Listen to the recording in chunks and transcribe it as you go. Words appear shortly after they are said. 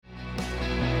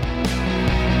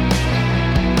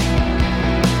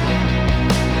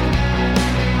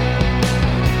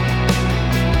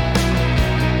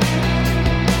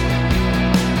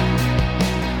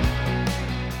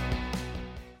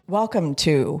Welcome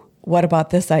to What About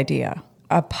This Idea?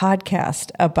 A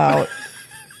podcast about...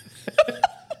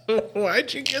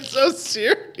 Why'd you get so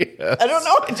serious? I don't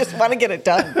know. I just want to get it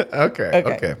done.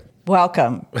 Okay.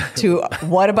 Welcome to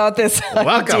What About This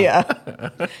Idea?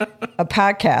 A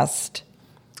podcast.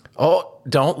 Oh,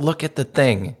 don't look at the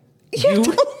thing.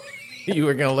 You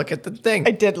were going to look at the thing.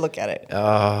 I did look at it.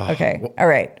 Okay. All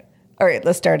right.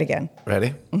 Let's start again.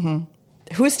 Ready? Mm-hmm.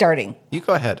 Who's starting? You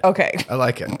go ahead. Okay. I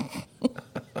like it.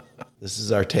 This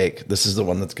is our take. This is the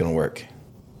one that's going to work.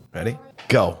 Ready?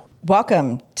 Go.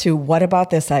 Welcome to What About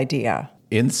This Idea?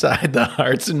 Inside the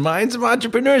hearts and minds of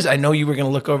entrepreneurs. I know you were going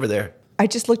to look over there. I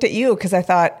just looked at you because I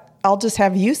thought I'll just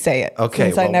have you say it. Okay,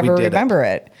 since I never remember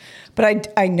it.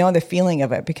 But I know the feeling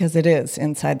of it because it is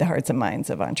inside the hearts and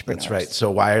minds of entrepreneurs. That's right. So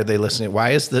why are they listening?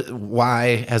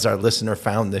 Why has our listener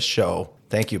found this show?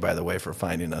 Thank you, by the way, for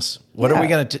finding us. What are we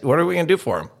going to do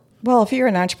for them? Well, if you're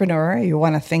an entrepreneur, you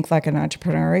want to think like an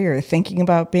entrepreneur, you're thinking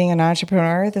about being an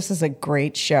entrepreneur, this is a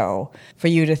great show for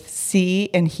you to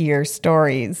see and hear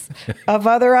stories of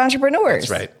other entrepreneurs.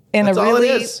 That's right. And That's all it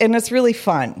is. And it's really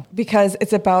fun because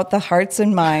it's about the hearts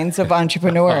and minds of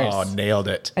entrepreneurs. Oh, nailed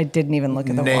it. I didn't even look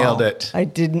at the wall. Nailed it. I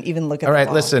didn't even look at All the right,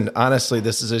 wall. listen, honestly,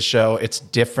 this is a show. It's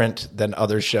different than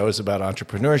other shows about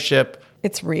entrepreneurship.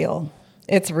 It's real.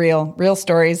 It's real. Real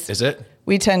stories. Is it?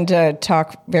 We tend to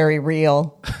talk very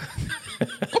real.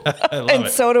 And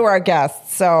so do our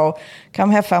guests. So come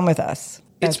have fun with us.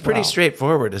 It's pretty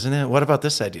straightforward, isn't it? What about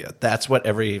this idea? That's what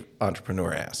every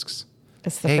entrepreneur asks.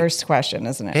 It's the first question,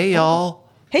 isn't it? Hey, y'all.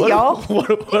 Hey, y'all.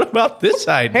 What about this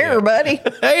idea? Hey, everybody.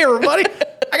 Hey, everybody.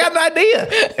 I got an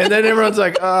idea. And then everyone's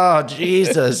like, oh,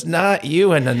 Jesus, not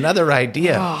you and another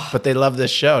idea. But they love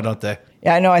this show, don't they?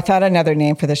 Yeah, I know. I thought another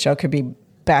name for the show could be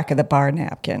Back of the Bar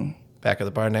Napkin. Back of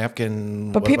the bar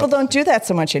napkin. But people don't do that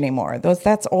so much anymore.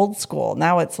 That's old school.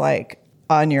 Now it's like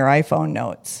on your iPhone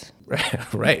notes.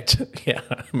 Right. Yeah.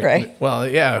 I mean, right. Well,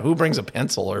 yeah. Who brings a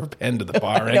pencil or a pen to the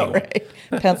bar anyway? No, right.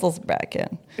 Pencils back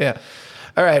in. Yeah.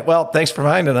 All right. Well, thanks for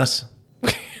finding us.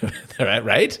 All right.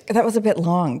 Right? That was a bit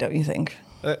long, don't you think?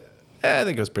 I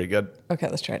think it was pretty good. Okay,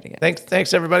 let's try it again.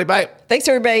 Thanks, everybody. Bye. Thanks,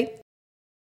 everybody.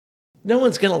 No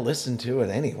one's going to listen to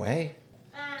it anyway.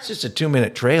 It's just a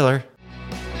 2-minute trailer.